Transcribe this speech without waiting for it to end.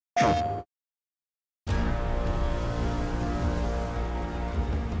The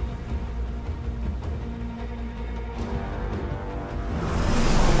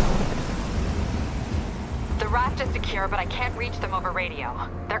raft is secure, but I can't reach them over radio.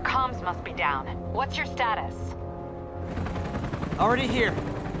 Their comms must be down. What's your status? Already here.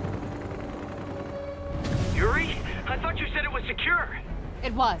 Yuri? I thought you said it was secure.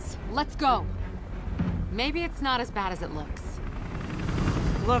 It was. Let's go. Maybe it's not as bad as it looks.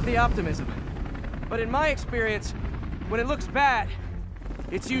 Love the optimism. But in my experience, when it looks bad,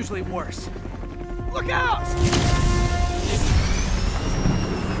 it's usually worse. Look out!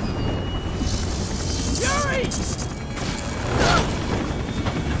 Yuri!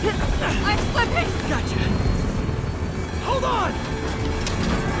 I'm slipping! Gotcha. Hold on!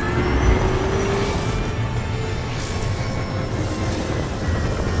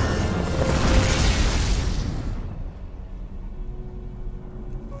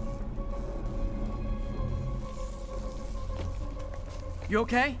 You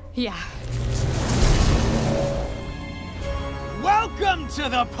okay? Yeah. Welcome to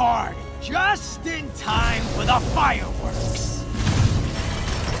the party! Just in time for the fireworks!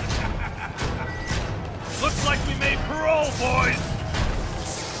 Looks like we made parole, boys!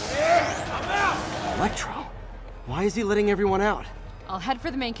 I'm out! Electro? Why is he letting everyone out? I'll head for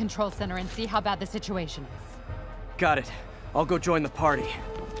the main control center and see how bad the situation is. Got it. I'll go join the party.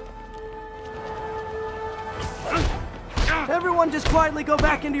 Everyone just quietly go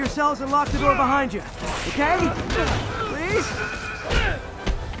back into your cells and lock the door behind you. Okay? Please?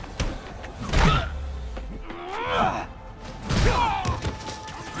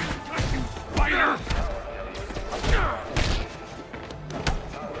 Spider!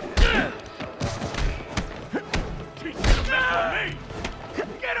 Teach you to mess with me!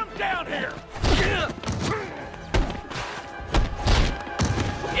 Get him down here!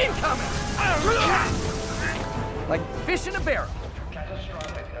 Incoming! Like fish in a barrel.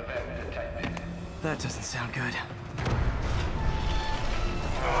 That doesn't sound good.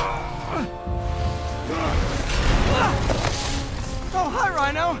 Oh, hi,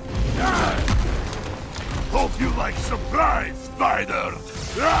 Rhino! Hope you like surprise, Spider!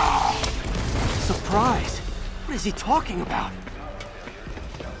 Surprise? What is he talking about?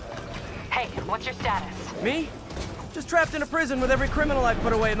 Hey, what's your status? Me? Just trapped in a prison with every criminal I've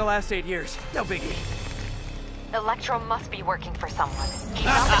put away in the last 8 years. No biggie. Electro must be working for someone. He's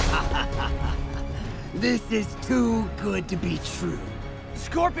not This is too good to be true.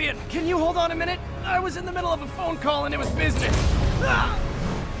 Scorpion, can you hold on a minute? I was in the middle of a phone call and it was business.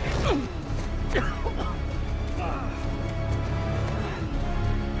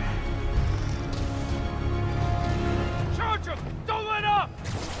 Charge him! Don't let up!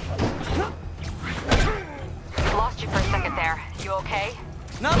 Lost you for a second there. You okay?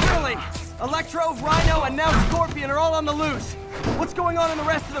 Not really. Electro, Rhino, and now Scorpion are all on the loose. What's going on in the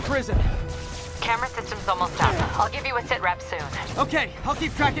rest of the prison? Camera system's almost up. I'll give you a sit rep soon. Okay, I'll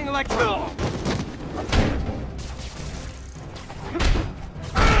keep tracking Electro.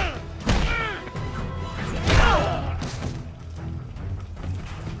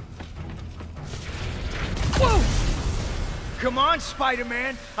 Whoa! Come on,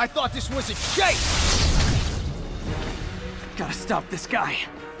 Spider-Man. I thought this was a chase. Gotta stop this guy.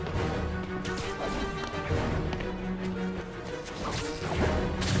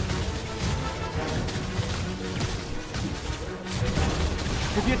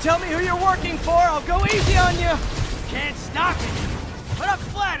 If you tell me who you're working for, I'll go easy on you. Can't stop it. But I'm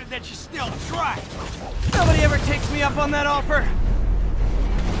flattered that you still try. Nobody ever takes me up on that offer.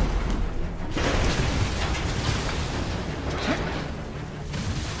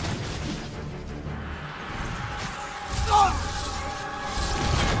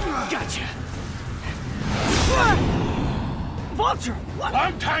 Gotcha. Vulture! What?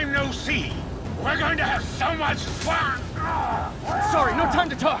 Long time no see! We're going to have so much fun! Sorry, no time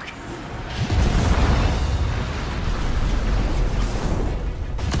to talk.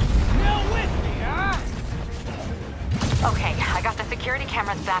 Still with me, huh? Okay, I got the security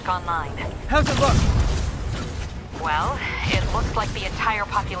cameras back online. How's it look? Well, it looks like the entire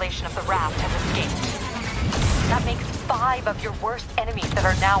population of the raft has escaped. That makes 5 of your worst enemies that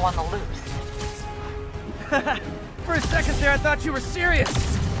are now on the loose. For a second there, I thought you were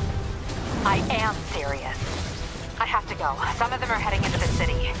serious. I am serious. I have to go. Some of them are heading into the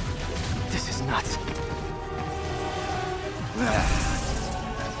city. This is nuts.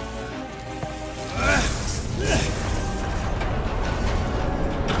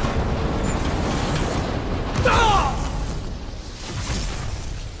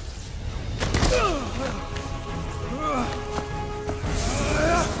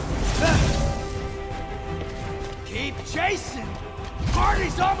 chasing.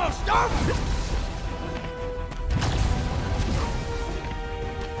 Party's almost over.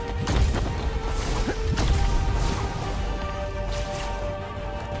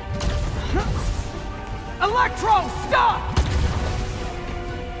 Electro, stop!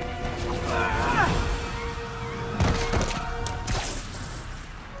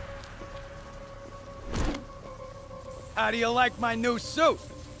 How do you like my new suit?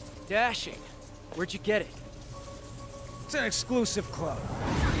 Dashing. Where'd you get it? It's an exclusive club.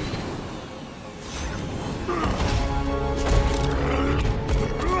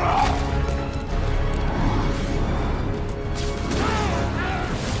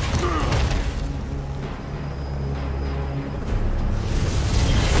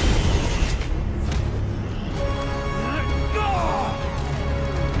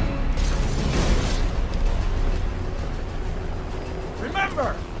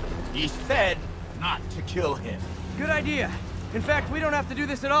 Remember, he said not to kill him. Good idea. In fact, we don't have to do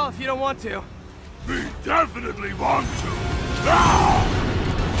this at all if you don't want to. We definitely want to. Ah!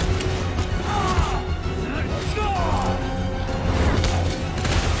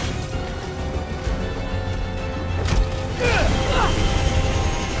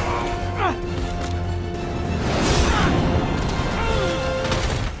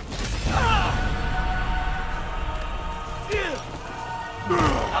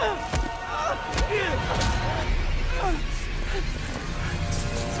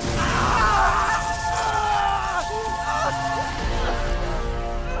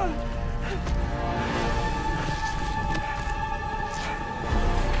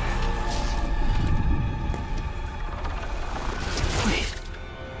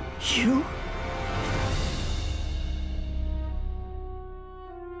 You?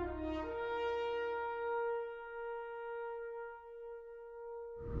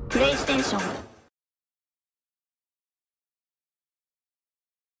 PlayStation